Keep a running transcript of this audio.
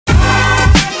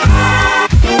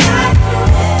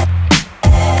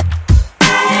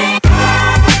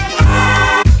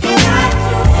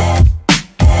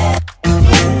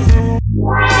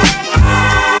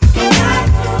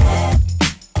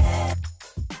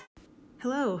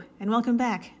Hello, and welcome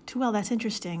back to Well, That's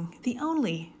Interesting, the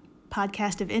only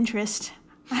podcast of interest.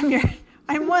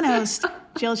 I'm one host,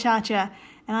 Jill Chacha,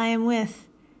 and I am with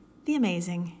the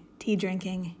amazing,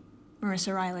 tea-drinking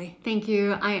Marissa Riley. Thank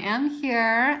you. I am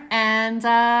here, and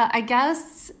I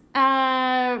guess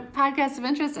podcast of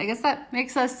interest, I guess that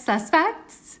makes us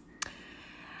suspects.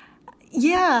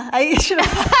 Yeah, I should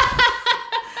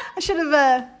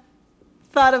have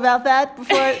thought about that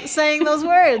before saying those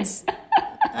words.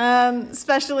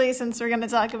 Especially since we're going to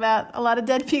talk about a lot of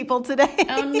dead people today.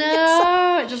 Oh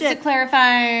no! Just to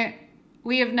clarify,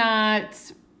 we have not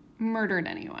murdered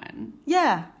anyone.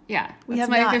 Yeah. Yeah, that's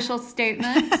my official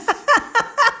statement.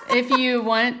 If you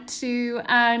want to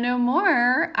know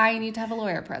more, I need to have a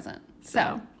lawyer present.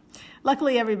 So,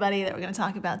 luckily, everybody that we're going to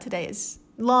talk about today is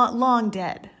long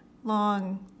dead.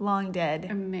 Long dead.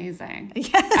 Amazing.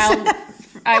 Yes.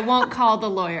 I won't call the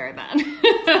lawyer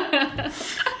then.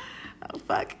 Oh,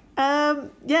 fuck.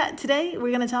 Today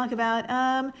we're going to talk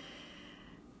about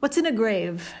what's in a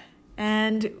grave.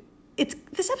 And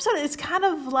this episode is kind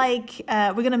of like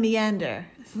we're going to meander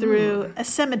through a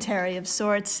cemetery of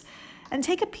sorts and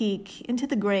take a peek into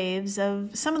the graves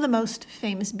of some of the most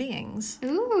famous beings.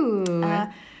 Ooh.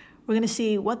 We're going to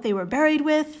see what they were buried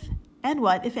with and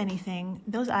what, if anything,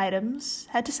 those items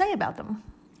had to say about them.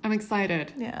 I'm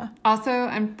excited. Yeah. Also,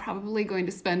 I'm probably going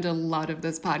to spend a lot of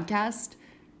this podcast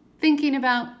thinking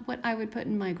about what I would put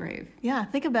in my grave. Yeah,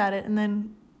 think about it, and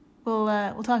then we'll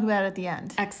talk about it at the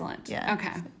end. Excellent. Yeah.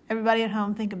 Okay. So everybody at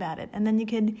home, think about it, and then you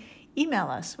can email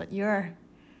us what your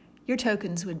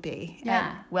tokens would be.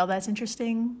 Yeah. At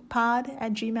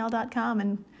wellthat'sinterestingpod@gmail.com,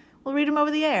 and we'll read them over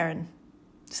the air and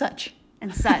such.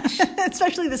 And such.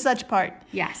 Especially the such part.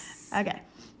 Yes. Okay.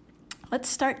 Let's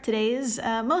start today's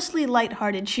mostly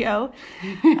lighthearted show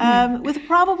with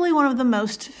probably one of the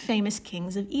most famous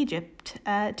kings of Egypt,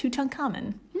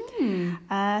 Tutankhamun.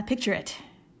 Picture it.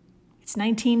 It's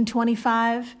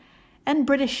 1925, and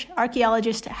British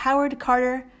archaeologist Howard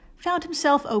Carter found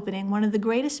himself opening one of the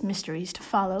greatest mysteries to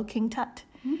follow King Tut.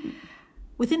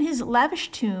 Within his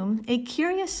lavish tomb, a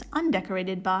curious,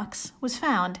 undecorated box was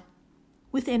found.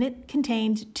 Within it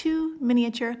contained two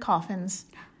miniature coffins,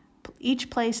 each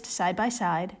placed side by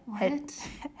side,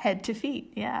 head to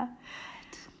feet. Yeah.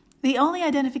 The only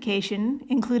identification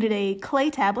included a clay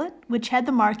tablet, which had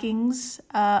the markings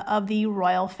of the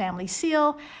royal family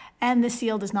seal, and the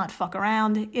seal does not fuck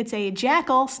around. It's a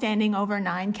jackal standing over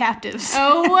 9 captives.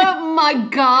 Oh my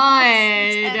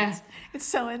God. It's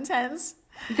so intense.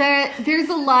 There's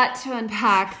a lot to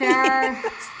unpack there.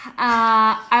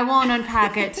 I won't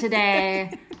unpack it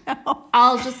today. No.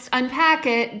 I'll just unpack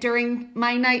it during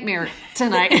my nightmare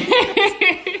tonight.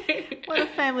 What a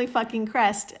family fucking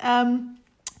crest.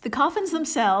 The coffins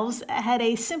themselves had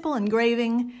a simple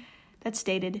engraving that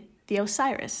stated the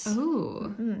Osiris.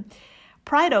 Ooh. Mm-hmm.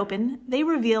 Pried open, they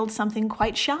revealed something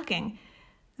quite shocking.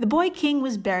 The boy king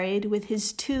was buried with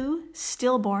his 2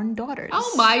 stillborn daughters.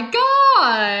 Oh my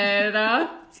God.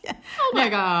 Yeah. Oh my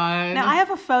God. Now, I have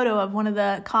a photo of one of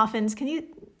the coffins. Can you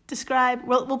describe?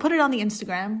 We'll put it on the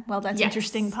Instagram. Well, that's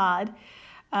interesting pod.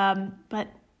 But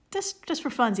just for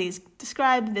funsies,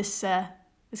 describe this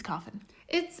coffin.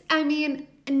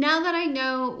 Now that I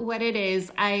know what it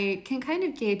is, I can kind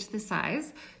of gauge the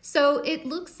size. So it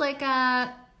looks like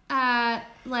I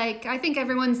think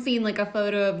everyone's seen like a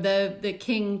photo of the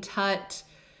King Tut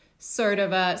sort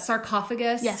of a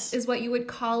sarcophagus. Yes. Is what you would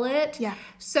call it. Yeah.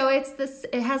 So it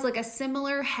has like a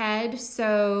similar head.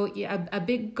 So a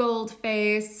big gold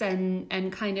face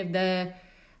and kind of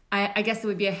I guess it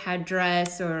would be a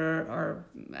headdress or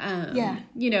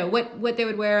what they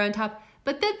would wear on top.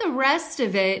 But then the rest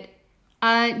of it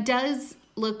does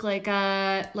look like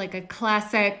a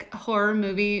classic horror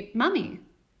movie mummy.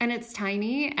 And it's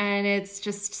tiny, and it's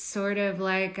just sort of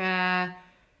like a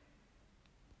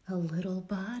little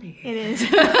body. It is.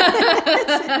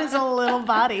 It is a little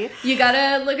body. You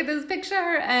gotta look at this picture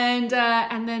and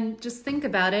then just think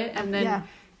about it, and then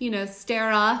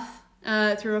stare off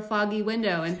through a foggy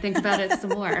window and think about it some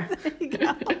more. There you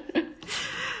go.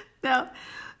 Now,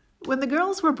 when the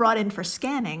girls were brought in for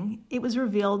scanning, it was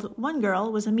revealed one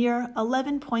girl was a mere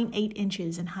 11.8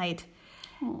 inches in height.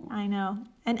 Oh. I know.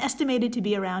 And estimated to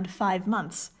be around 5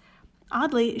 months.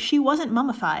 Oddly, she wasn't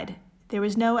mummified. There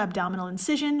was no abdominal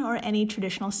incision or any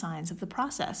traditional signs of the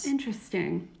process.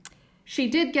 Interesting. She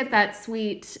did get that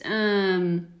sweet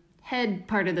head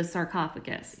part of the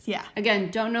sarcophagus. Yeah. Again,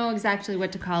 don't know exactly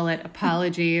what to call it.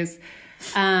 Apologies.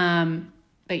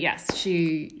 But yes,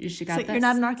 she got that. So you're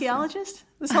not an archaeologist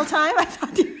this whole time? I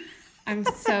thought you... I'm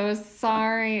so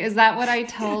sorry. Is that what I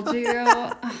told you?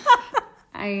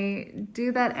 I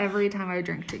do that every time I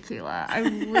drink tequila. I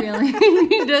really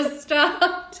need to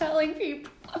stop telling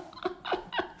people.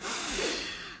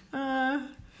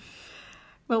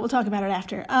 Well, we'll talk about it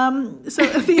after. So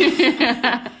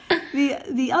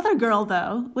the other girl,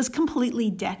 though, was completely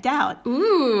decked out.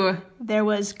 Ooh. There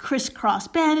was crisscross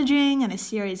bandaging and a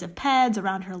series of pads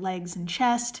around her legs and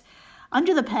chest.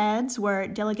 Under the pads were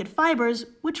delicate fibers,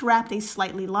 which wrapped a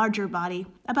slightly larger body,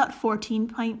 about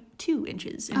 14.2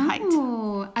 inches in height.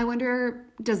 Oh, I wonder,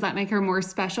 does that make her more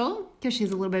special? Because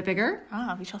she's a little bit bigger?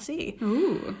 We shall see.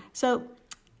 Ooh. So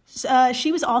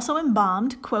she was also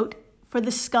embalmed, quote, for the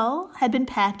skull had been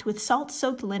packed with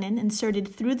salt-soaked linen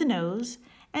inserted through the nose,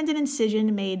 and an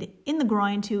incision made in the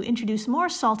groin to introduce more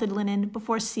salted linen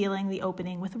before sealing the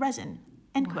opening with resin,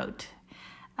 end quote.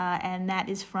 And that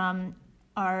is from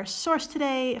our source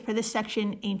today for this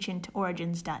section,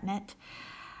 ancientorigins.net.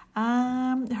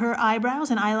 Her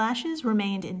eyebrows and eyelashes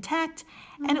remained intact,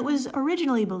 and it was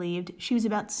originally believed she was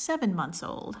about 7 months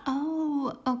old.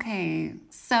 Oh, okay.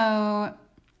 So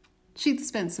she'd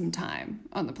spent some time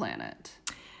on the planet.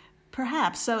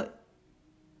 Perhaps. So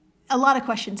a lot of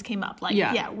questions came up. Like,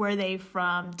 were they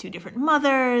from two different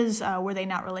mothers? Were they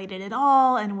not related at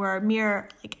all? And were mere,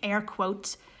 like, air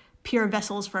quotes, pure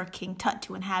vessels for King Tut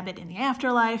to inhabit in the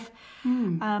afterlife?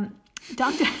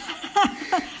 Doctor...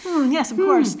 yes, of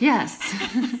course. Yes.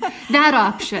 That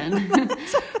option.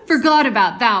 Forgot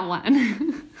about that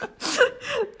one.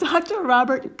 Dr.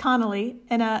 Robert Connolly,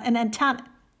 an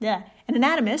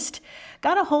anatomist,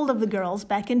 got a hold of the girls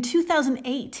back in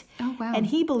 2008. Oh, wow. And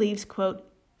he believes, quote,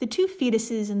 the two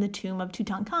fetuses in the tomb of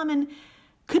Tutankhamun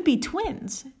could be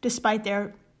twins, despite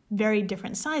their very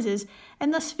different sizes,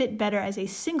 and thus fit better as a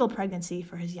single pregnancy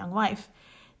for his young wife.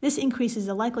 This increases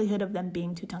the likelihood of them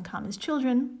being Tutankhamun's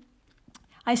children.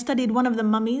 I studied one of the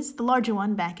mummies, the larger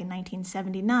one, back in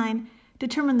 1979,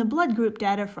 determined the blood group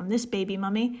data from this baby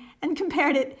mummy, and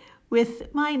compared it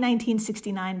with my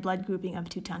 1969 blood grouping of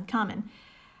Tutankhamun.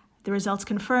 The results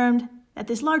confirmed that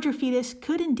this larger fetus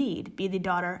could indeed be the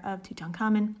daughter of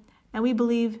Tutankhamun, and we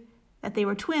believe that they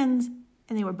were twins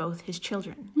and they were both his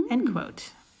children, end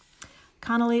quote.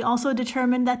 Connolly also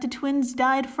determined that the twins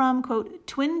died from, quote,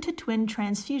 twin-to-twin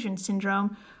transfusion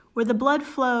syndrome, where the blood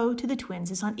flow to the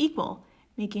twins is unequal,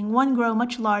 making one grow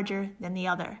much larger than the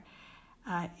other.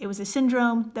 It was a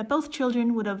syndrome that both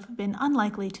children would have been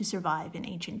unlikely to survive in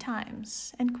ancient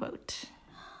times, end quote.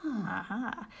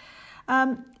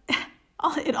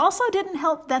 It also didn't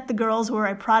help that the girls were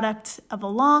a product of a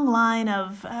long line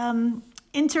of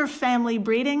interfamily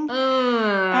breeding,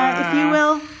 if you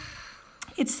will.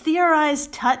 It's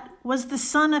theorized Tut was the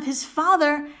son of his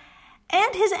father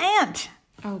and his aunt.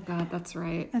 Oh, God, that's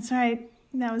right. That's right.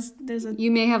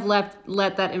 You may have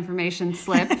let that information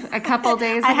slip a couple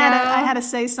days ago. I had to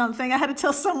say something. I had to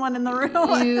tell someone in the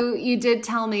room. You did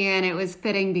tell me, and it was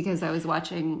fitting because I was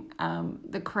watching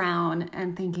The Crown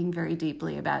and thinking very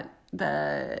deeply about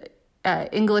the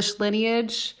English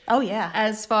lineage. Oh, yeah.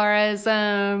 As far as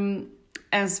how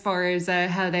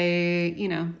they,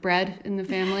 bred in the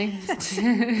family,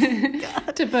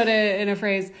 to put it in a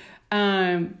phrase.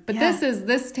 But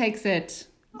this takes it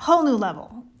whole new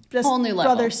level. Just whole new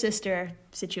level. Brother-sister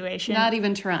situation. Not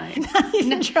even trying.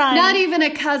 Not even a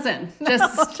cousin.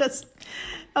 Just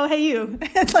oh, hey, you.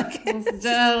 It's like,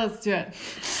 let's do it.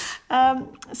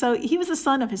 So he was the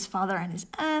son of his father and his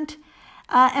aunt.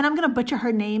 And I'm going to butcher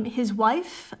her name. His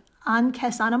wife,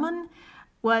 Ankesanamun,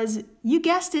 was, you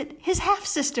guessed it, his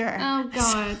half-sister. Oh,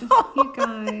 God. You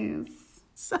guys.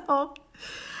 So.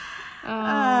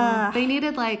 They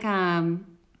needed like an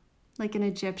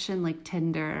Egyptian, like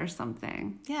Tinder or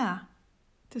something. Yeah.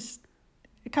 Just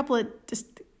a couple of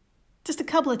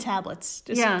tablets.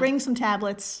 Bring some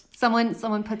tablets.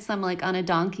 Someone puts them like on a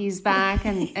donkey's back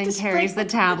and carries the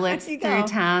tablets through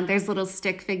town. There's a little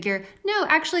stick figure. No,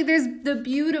 actually, there's the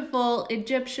beautiful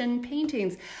Egyptian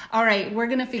paintings. All right, we're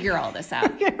going to figure all this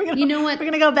out. You know what? We're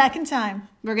going to go back in time.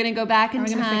 We're going to go back in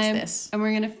time. We're going to fix this. And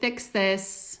we're going to fix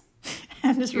this.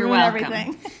 And just ruin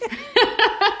everything.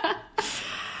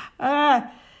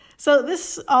 So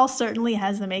this all certainly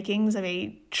has the makings of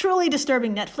a truly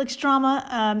disturbing Netflix drama,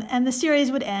 and the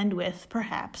series would end with,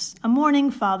 perhaps, a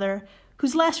mourning father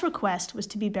whose last request was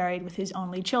to be buried with his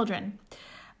only children.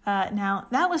 Now,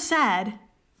 that was sad,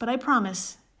 but I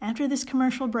promise, after this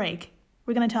commercial break,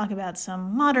 we're going to talk about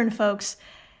some modern folks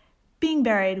being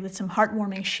buried with some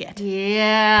heartwarming shit.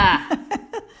 Yeah.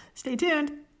 Stay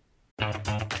tuned.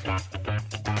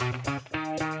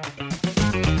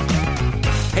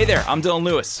 Hey there, I'm Dylan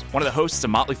Lewis, one of the hosts of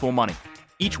Motley Fool Money.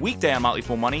 Each weekday on Motley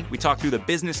Fool Money, we talk through the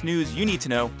business news you need to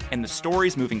know and the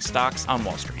stories moving stocks on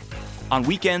Wall Street. On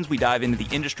weekends, we dive into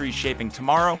the industries shaping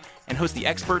tomorrow and host the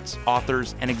experts,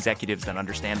 authors, and executives that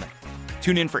understand them.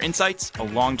 Tune in for insights, a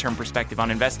long-term perspective on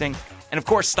investing, and of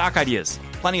course, stock ideas.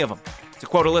 Plenty of them. To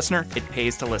quote a listener, it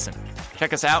pays to listen.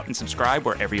 Check us out and subscribe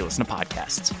wherever you listen to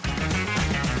podcasts.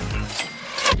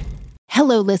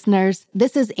 Hello, listeners.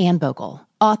 This is Anne Bogle,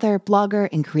 author, blogger,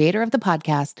 and creator of the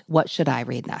podcast, What Should I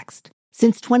Read Next?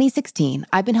 Since 2016,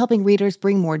 I've been helping readers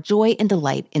bring more joy and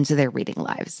delight into their reading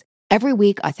lives. Every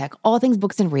week, I talk all things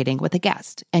books and reading with a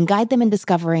guest and guide them in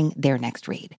discovering their next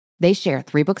read. They share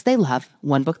 3 books they love,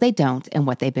 1 book they don't, and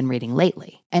what they've been reading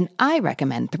lately. And I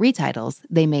recommend 3 titles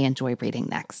they may enjoy reading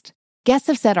next. Guests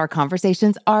have said our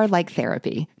conversations are like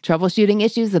therapy, troubleshooting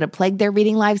issues that have plagued their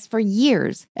reading lives for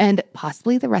years, and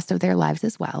possibly the rest of their lives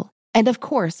as well. And of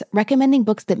course, recommending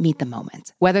books that meet the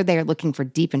moment, whether they are looking for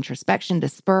deep introspection to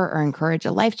spur or encourage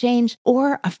a life change,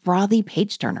 or a frothy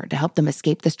page-turner to help them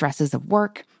escape the stresses of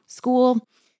work, school,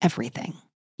 everything.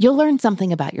 You'll learn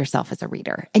something about yourself as a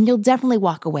reader, and you'll definitely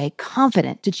walk away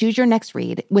confident to choose your next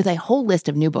read with a whole list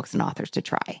of new books and authors to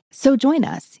try. So join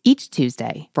us each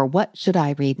Tuesday for What Should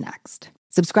I Read Next?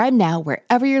 Subscribe now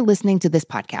wherever you're listening to this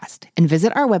podcast, and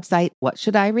visit our website,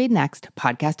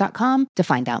 whatshouldireadnextpodcast.com, to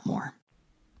find out more.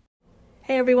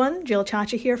 Hey everyone, Jill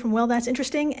Chacha here from Well That's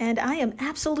Interesting, and I am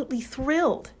absolutely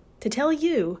thrilled to tell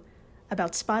you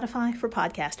about Spotify for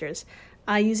podcasters.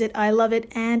 I use it, I love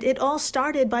it, and it all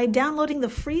started by downloading the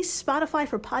free Spotify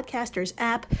for Podcasters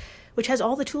app, which has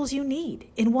all the tools you need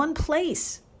in one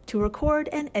place to record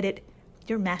and edit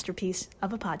your masterpiece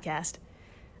of a podcast.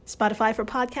 Spotify for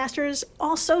Podcasters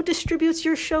also distributes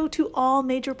your show to all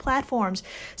major platforms.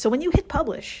 So when you hit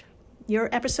publish, your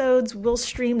episodes will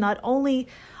stream not only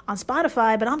on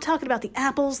Spotify, but I'm talking about the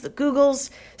Apples, the Googles,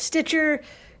 Stitcher,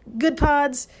 Good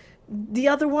Pods, the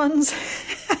other ones.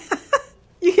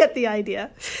 You get the idea.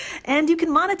 And you can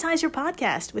monetize your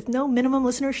podcast with no minimum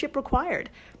listenership required.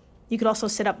 You could also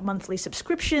set up monthly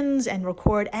subscriptions and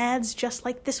record ads just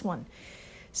like this one.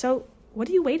 So what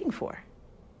are you waiting for?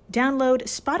 Download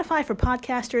Spotify for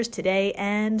Podcasters today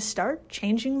and start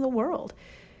changing the world.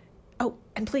 Oh,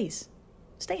 and please,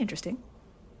 stay interesting.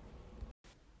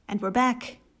 And we're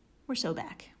back. We're so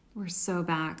back. We're so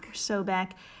back. We're so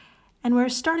back. And we're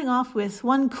starting off with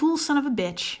one cool son of a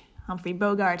bitch, Humphrey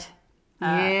Bogart.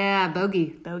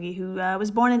 Bogey. Bogey, who was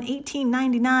born in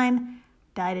 1899,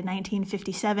 died in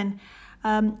 1957.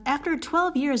 After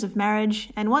 12 years of marriage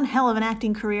and one hell of an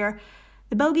acting career,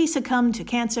 the Bogey succumbed to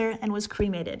cancer and was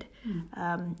cremated.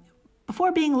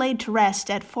 Before being laid to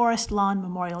rest at Forest Lawn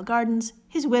Memorial Gardens,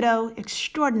 his widow,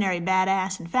 extraordinary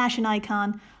badass and fashion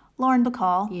icon, Lauren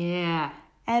Bacall,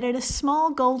 added a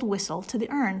small gold whistle to the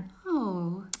urn.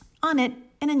 Oh. On it,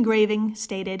 an engraving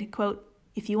stated, quote,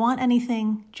 "If you want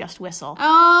anything, just whistle."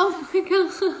 Oh my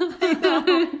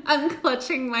God. I'm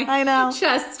clutching my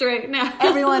chest right now.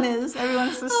 Everyone is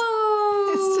just...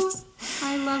 Oh, it's just...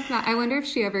 I love that. I wonder if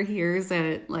she ever hears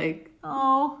it,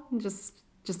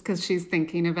 just because she's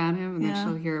thinking about him, and then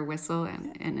she'll hear a whistle,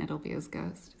 and it'll be his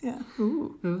ghost. Yeah.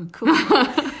 Ooh. Cool.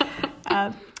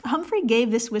 Humphrey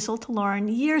gave this whistle to Lauren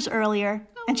years earlier,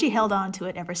 and she held on to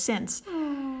it ever since.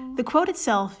 The quote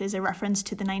itself is a reference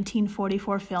to the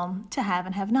 1944 film To Have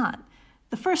and Have Not,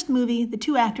 the first movie the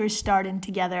two actors starred in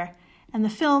together, and the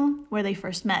film where they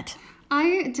first met.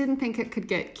 I didn't think it could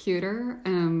get cuter,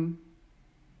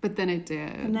 but then it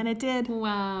did. And then it did.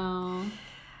 Wow.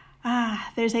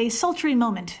 There's a sultry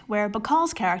moment where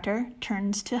Bacall's character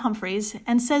turns to Humphrey's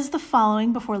and says the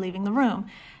following before leaving the room.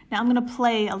 Now I'm going to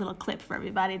play a little clip for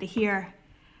everybody to hear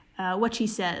what she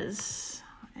says.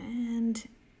 And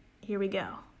here we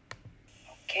go.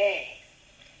 Okay.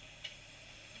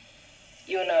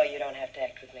 You know you don't have to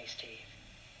act with me, Steve.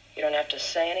 You don't have to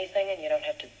say anything, and you don't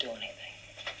have to do anything.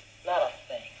 Not a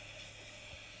thing.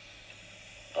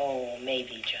 Oh,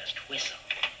 maybe just whistle.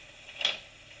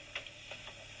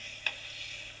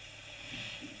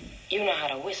 You know how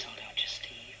to whistle, don't you,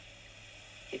 Steve?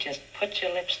 You just put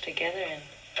your lips together and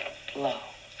blow.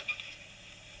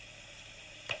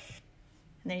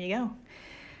 And there you go.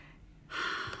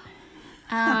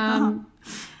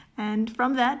 And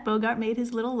from that, Bogart made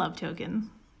his little love token.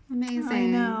 Amazing. I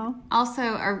know.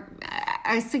 Also,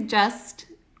 I suggest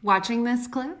watching this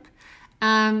clip.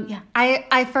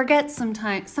 I forget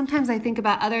sometimes. Sometimes I think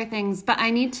about other things, but I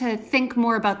need to think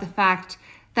more about the fact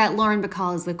that Lauren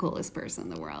Bacall is the coolest person in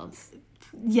the world.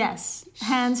 Yes.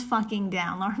 Hands fucking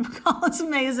down. Lauren Bacall is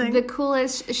amazing. The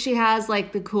coolest. She has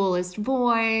like the coolest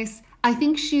voice. I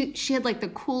think she had like the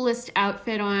coolest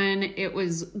outfit on. It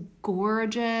was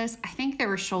gorgeous. I think there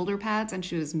were shoulder pads and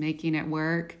she was making it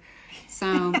work.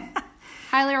 So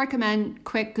highly recommend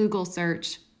quick Google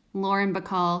search. Lauren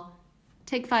Bacall,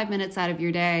 take 5 minutes out of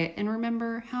your day and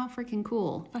remember how freaking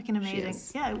cool. Fucking amazing. She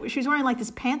is. Yeah, she was wearing like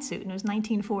this pantsuit and it was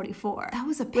 1944. That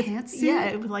was a pantsuit? Yeah,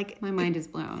 it was like... My mind is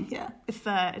blown. Yeah, with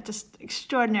just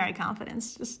extraordinary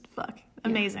confidence. Just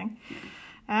amazing.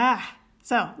 Yeah.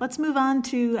 So let's move on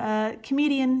to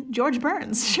comedian George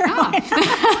Burns. Sure.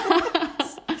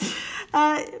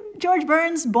 George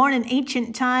Burns, born in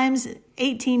ancient times,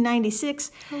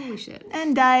 1896. Holy shit.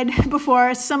 And died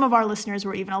before some of our listeners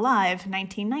were even alive,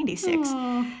 1996.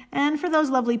 Aww. And for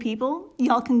those lovely people,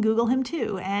 y'all can Google him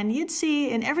too. And you'd see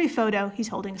in every photo he's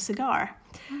holding a cigar.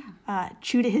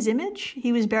 True to his image,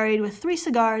 he was buried with 3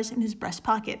 cigars in his breast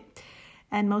pocket.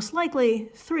 And most likely,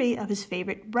 3 of his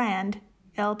favorite brand,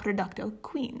 El Producto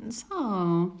Queens.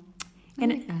 Oh, I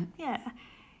like that. Yeah.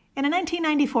 In a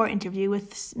 1994 interview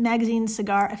with magazine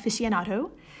Cigar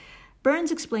Aficionado, Burns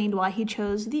explained why he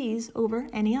chose these over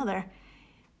any other.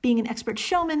 Being an expert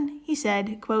showman, he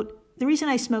said, quote, "The reason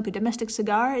I smoke a domestic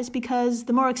cigar is because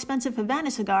the more expensive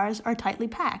Havana cigars are tightly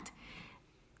packed.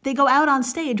 They go out on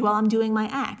stage while I'm doing my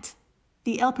act.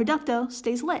 The El Producto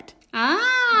stays lit."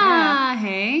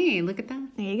 Hey, look at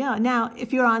that. There you go. Now,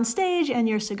 if you're on stage and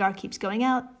your cigar keeps going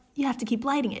out, you have to keep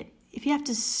lighting it. If you have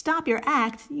to stop your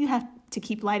act, you have to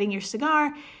keep lighting your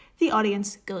cigar. The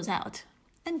audience goes out.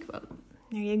 End quote.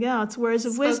 There you go. It's words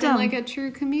of wisdom. Spoken like a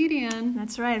true comedian.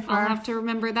 That's right. I'll have to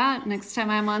remember that next time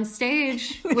I'm on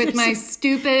stage with my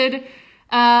stupid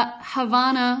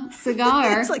Havana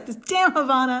cigar. It's like this damn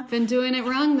Havana. Been doing it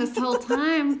wrong this whole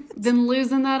time. Been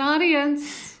losing that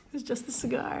audience. It's just the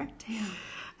cigar. Damn.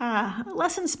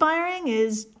 Less inspiring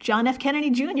is John F. Kennedy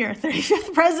Jr.,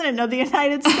 35th President of the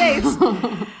United States.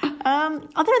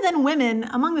 Other than women,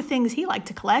 among the things he liked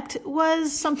to collect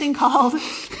was something called...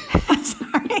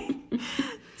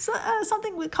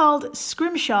 something called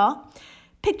scrimshaw.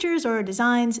 Pictures or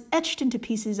designs etched into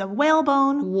pieces of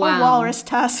whalebone or walrus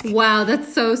tusk. Wow,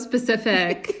 that's so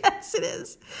specific. Yes, it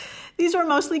is. These were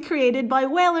mostly created by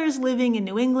whalers living in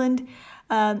New England,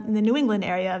 in the New England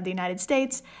area of the United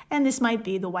States, and this might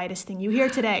be the whitest thing you hear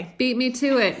today. Beat me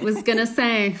to it, was gonna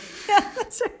say. Yeah,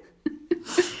 that's right.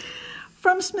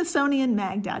 From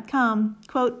SmithsonianMag.com,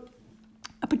 quote,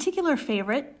 "A particular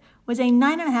favorite was a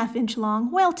 9.5-inch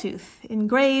long whale tooth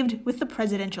engraved with the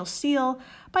presidential seal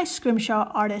by scrimshaw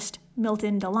artist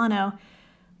Milton Delano.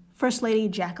 First Lady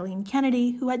Jacqueline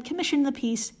Kennedy, who had commissioned the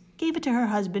piece, gave it to her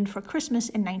husband for Christmas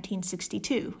in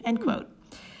 1962, end quote.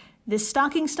 This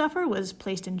stocking stuffer was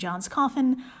placed in John's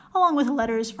coffin, along with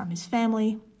letters from his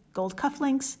family, gold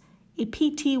cufflinks, a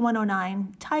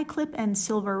PT-109 tie clip and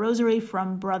silver rosary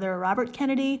from brother Robert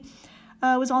Kennedy,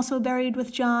 was also buried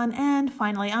with John, and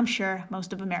finally, I'm sure,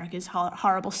 most of America's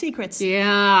horrible secrets."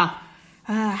 Yeah.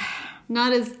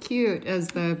 Not as cute as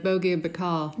the Bogey of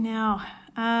Bacall. No.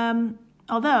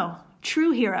 Although,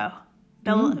 true hero,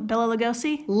 Bela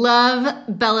Lugosi. Love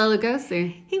Bela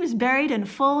Lugosi. He was buried in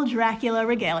full Dracula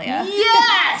regalia.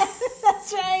 Yes!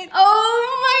 That's right.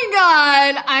 Oh my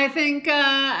God! I think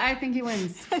he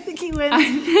wins. I think he wins.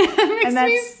 It makes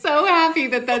me so happy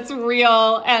that that's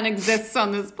real and exists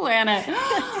on this planet.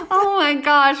 Oh my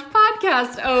gosh!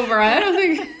 Podcast over. I don't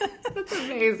think that's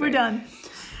amazing. We're done.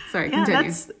 Sorry, Yeah,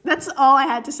 continue. that's all I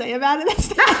had to say about it.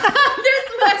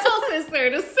 That's all is there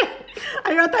to say.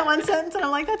 I wrote that one sentence and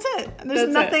I'm like, that's it. And there's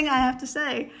nothing I have to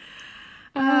say.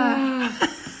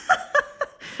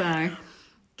 Sorry.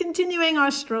 Continuing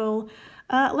our stroll,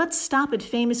 let's stop at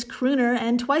famous crooner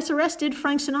and twice arrested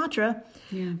Frank Sinatra,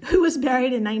 who was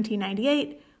buried in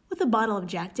 1998 with a bottle of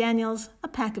Jack Daniels, a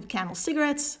pack of Camel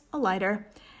cigarettes, a lighter,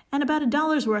 and about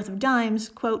 $1 worth of dimes,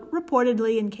 quote,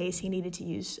 reportedly in case he needed to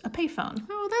use a payphone.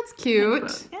 Oh, that's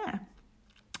cute. Yeah.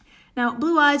 Now,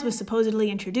 Blue Eyes was supposedly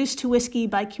introduced to whiskey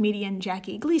by comedian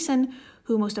Jackie Gleason,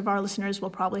 who most of our listeners will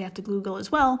probably have to Google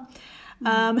as well.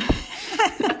 In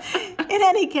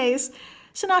any case,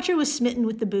 Sinatra was smitten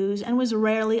with the booze and was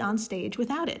rarely on stage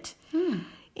without it.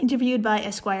 Interviewed by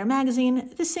Esquire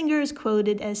magazine, the singer is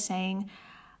quoted as saying,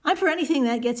 "I'm for anything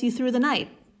that gets you through the night,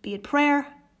 be it prayer,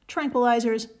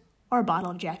 tranquilizers, or a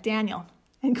bottle of Jack Daniel,"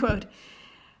 end quote.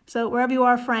 So wherever you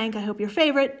are, Frank, I hope your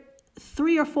favorite,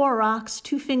 3 or 4 rocks,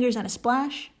 2 fingers, and a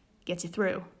splash gets you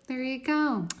through. There you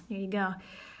go. There you go.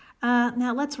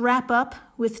 Now let's wrap up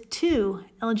with 2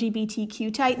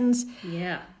 LGBTQ titans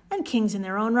and kings in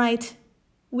their own right,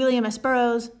 William S.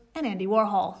 Burroughs and Andy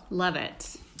Warhol. Love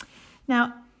it.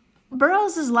 Now,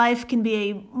 Burroughs' life can be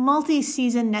a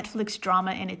multi-season Netflix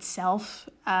drama in itself.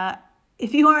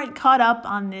 If you aren't caught up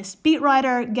on this beat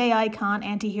writer, gay icon,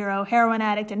 anti-hero, heroin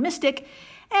addict, and mystic,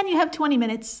 and you have 20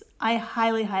 minutes, I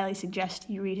highly, highly suggest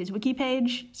you read his wiki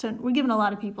page. So we're giving a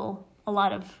lot of people a a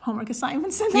lot of homework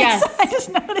assignments in this. Yes. I just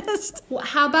noticed. Well,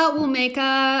 how about we'll make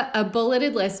a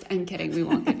bulleted list? I'm kidding. We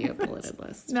won't give you a bulleted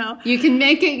list. No. You can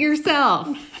make it yourself.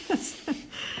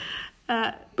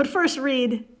 But first,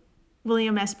 read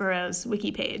William S. Burroughs'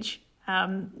 wiki page.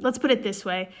 Let's put it this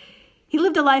way. He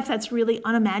lived a life that's really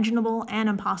unimaginable and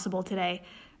impossible today.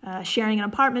 Sharing an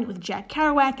apartment with Jack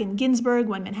Kerouac in Ginsburg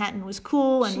when Manhattan was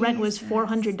cool and rent was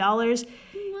 $400.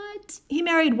 What? He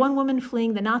married one woman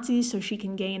fleeing the Nazis so she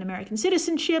can gain American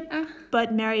citizenship,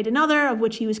 but married another, of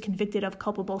which he was convicted of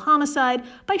culpable homicide,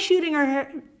 by shooting her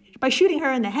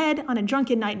in the head on a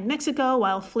drunken night in Mexico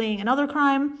while fleeing another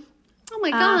crime. Oh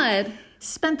my God.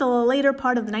 Spent the later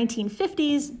part of the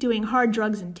 1950s doing hard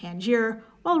drugs in Tangier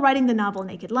while writing the novel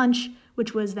Naked Lunch,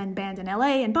 which was then banned in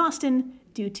LA and Boston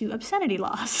due to obscenity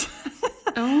laws.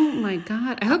 Oh my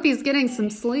God. I hope he's getting some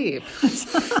sleep.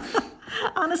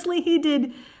 Honestly, he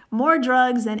did more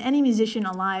drugs than any musician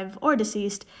alive or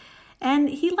deceased, and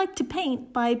he liked to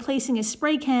paint by placing a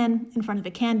spray can in front of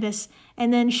a canvas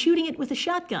and then shooting it with a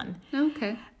shotgun.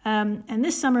 Okay. And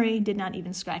this summary did not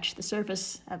even scratch the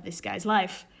surface of this guy's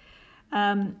life.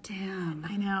 Damn.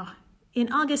 I know.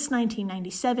 In August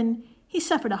 1997, he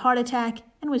suffered a heart attack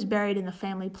and was buried in the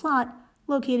family plot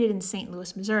located in St.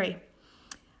 Louis, Missouri,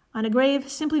 on a grave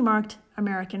simply marked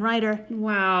American Writer.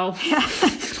 Wow.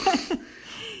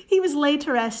 He was laid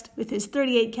to rest with his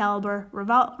 .38 caliber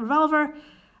revolver,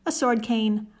 a sword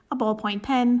cane, a ballpoint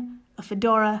pen, a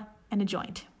fedora, and a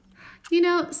joint. You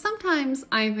know, sometimes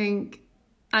I think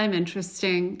I'm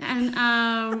interesting and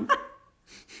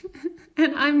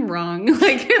and I'm wrong.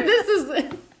 Like, this is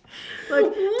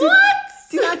Look, what?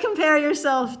 Do not compare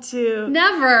yourself to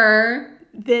Never.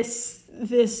 this.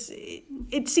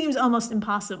 It seems almost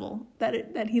impossible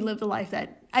that he lived a life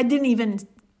that I didn't even.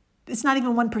 It's not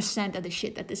even 1% of the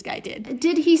shit that this guy did.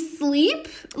 Did he sleep?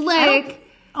 Like,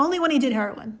 Only when he did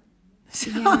heroin. So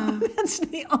Yeah. that's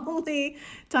the only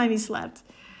time he slept.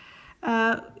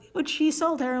 Which he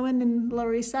sold heroin in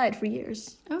Lower East Side for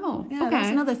years. oh, Yeah, okay. that's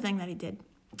another thing that he did.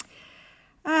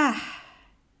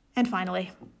 And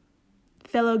finally,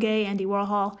 fellow gay Andy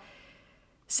Warhol.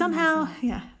 Somehow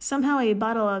a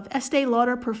bottle of Estee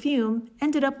Lauder perfume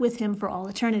ended up with him for all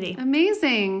eternity.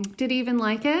 Amazing. Did he even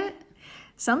like it?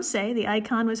 Some say the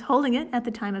icon was holding it at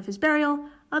the time of his burial.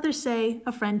 Others say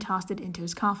a friend tossed it into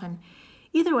his coffin.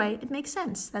 Either way, it makes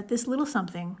sense that this little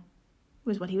something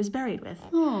was what he was buried with.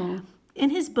 Oh. In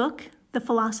his book, The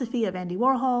Philosophy of Andy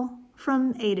Warhol,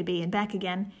 From A to B and Back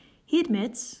Again, he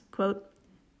admits, quote,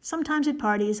 "Sometimes at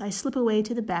parties I slip away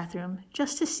to the bathroom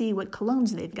just to see what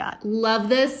colognes they've got. Love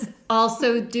this.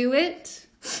 Also do it.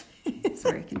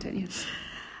 Sorry, continue.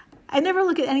 I never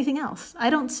look at anything else.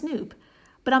 I don't snoop.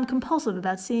 But I'm compulsive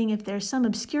about seeing if there's some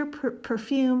obscure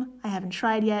perfume I haven't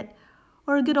tried yet,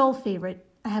 or a good old favorite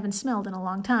I haven't smelled in a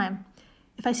long time.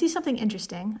 If I see something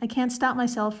interesting, I can't stop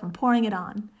myself from pouring it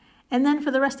on. And then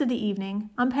for the rest of the evening,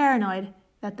 I'm paranoid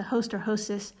that the host or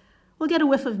hostess will get a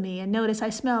whiff of me and notice I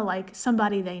smell like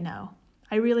somebody they know.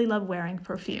 I really love wearing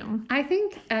perfume." I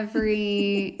think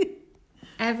every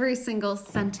single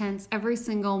sentence, every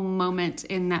single moment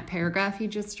in that paragraph you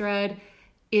just read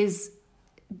is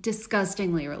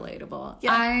disgustingly relatable.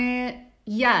 Yeah.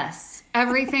 Yes,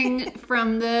 everything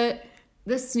from the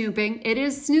snooping. It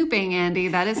is snooping, Andy.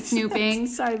 That is snooping.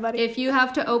 Sorry, buddy. If you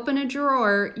have to open a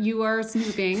drawer, you are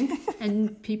snooping,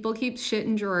 and people keep shit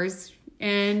in drawers.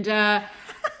 And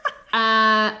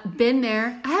been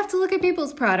there. I have to look at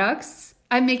people's products.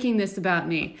 I'm making this about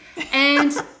me.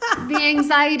 And the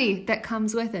anxiety that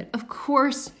comes with it. Of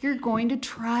course, you're going to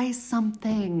try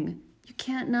something. You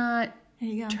can't not There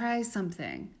you go. try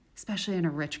something, especially in a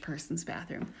rich person's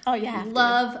bathroom. Oh, you have to.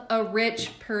 Love a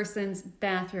rich person's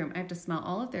bathroom. I have to smell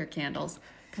all of their candles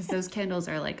because those candles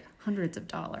are like hundreds of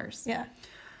dollars. Yeah.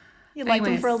 You like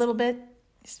them for a Anyways. little bit. You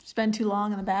spend too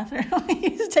long in the bathroom. You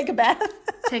just take a bath.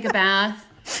 Take a bath,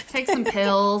 take some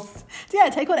pills. Yeah,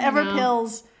 take whatever You know.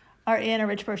 pills are in a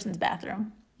rich person's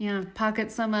bathroom. Yeah,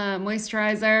 pocket some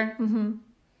moisturizer.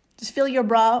 Just fill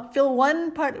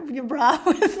one part of your bra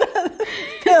with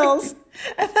pills,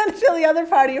 and then fill the other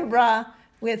part of your bra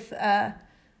with a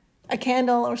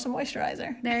candle or some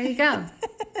moisturizer. There you go.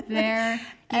 There you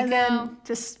And go. then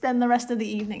just spend the rest of the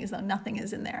evening as though nothing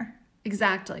is in there.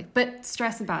 Exactly. But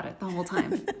stress about it the whole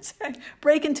time. Sorry.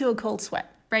 Break into a cold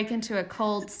sweat. Break into a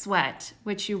cold sweat,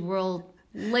 which you will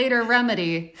later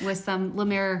remedy with some La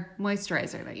Mer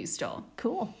moisturizer that you stole.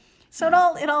 Cool. So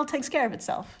it all takes care of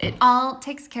itself. It all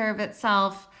takes care of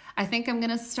itself. I think I'm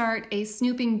going to start a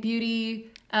Snooping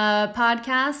Beauty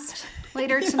podcast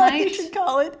later You know what you tonight. should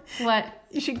call it? What?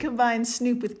 You should combine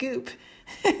Snoop with Goop.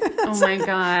 Oh my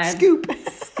God. Scoop.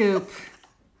 Scoop.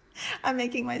 I'm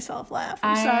making myself laugh.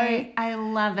 I'm sorry. I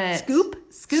love it. Scoop?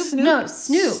 Scoop? No,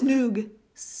 Snoop. Snoog.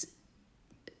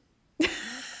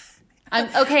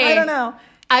 Okay. I don't know.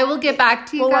 I will get back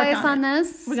to you We'll work guys on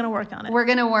this. We're going to work on it. We're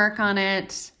going to work on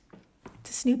it. It's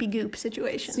a Snoopy Goop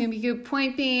situation. Snoopy Goop.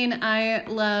 Point being, I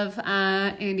love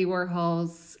Andy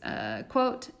Warhol's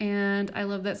quote, and I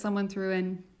love that someone threw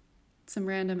in some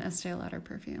random Estee Lauder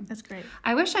perfume. That's great.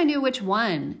 I wish I knew which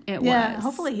one it was. Yeah,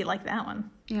 hopefully he liked that one.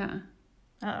 Yeah.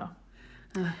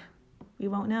 We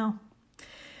won't know.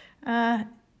 Do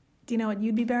you know what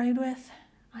you'd be buried with?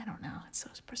 I don't know. It's so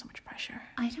much pressure.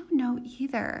 I don't know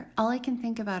either. All I can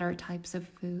think about are types of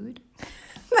food.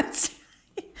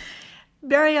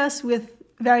 Bury us with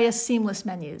various seamless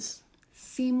menus.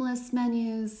 Seamless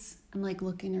menus. I'm like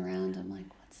looking around. I'm like,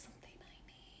 what's something I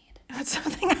need? What's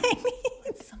something I need?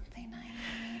 What's something I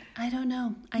need? I don't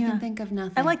know. I can think of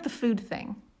nothing. I like the food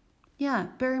thing. Yeah.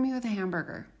 Bury me with a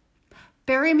hamburger.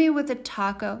 Bury me with a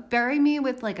taco. Bury me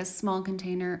with like a small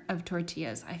container of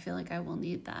tortillas. I feel like I will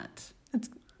need that. In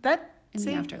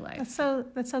the afterlife.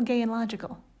 That's so gay and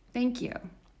logical. Thank you.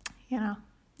 You know.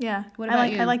 Yeah. What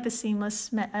about you? I like the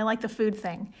seamless. I like the food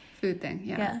thing. Food thing.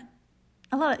 Yeah.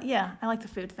 Yeah. I like the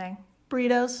food thing.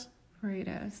 Burritos.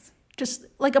 Just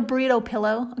like a burrito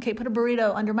pillow. Okay, put a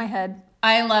burrito under my head.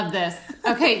 I love this.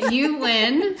 Okay, you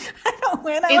win. I don't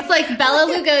win. It's like Bela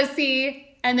Lugosi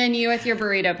and then you with your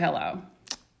burrito pillow.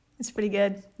 It's pretty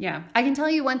good. Yeah. I can tell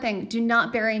you one thing. Do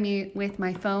not bury me with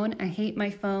my phone. I hate my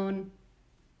phone.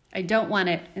 I don't want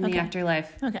it in the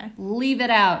afterlife. Okay. Leave it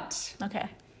out. Okay.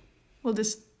 I'll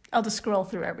just scroll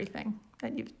through everything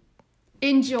that you've...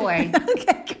 Enjoy.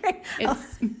 Okay, great.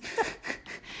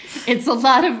 It's a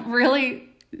lot of really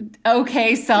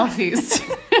okay selfies.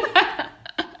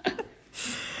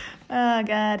 Oh,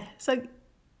 God. So,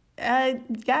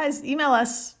 guys, email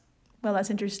us. Well, that's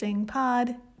interesting.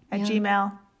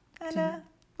 pod@gmail. And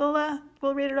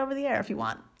we'll read it over the air if you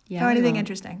want. Yeah, or anything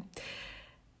interesting.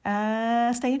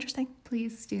 Stay interesting.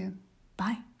 Please do.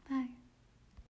 Bye.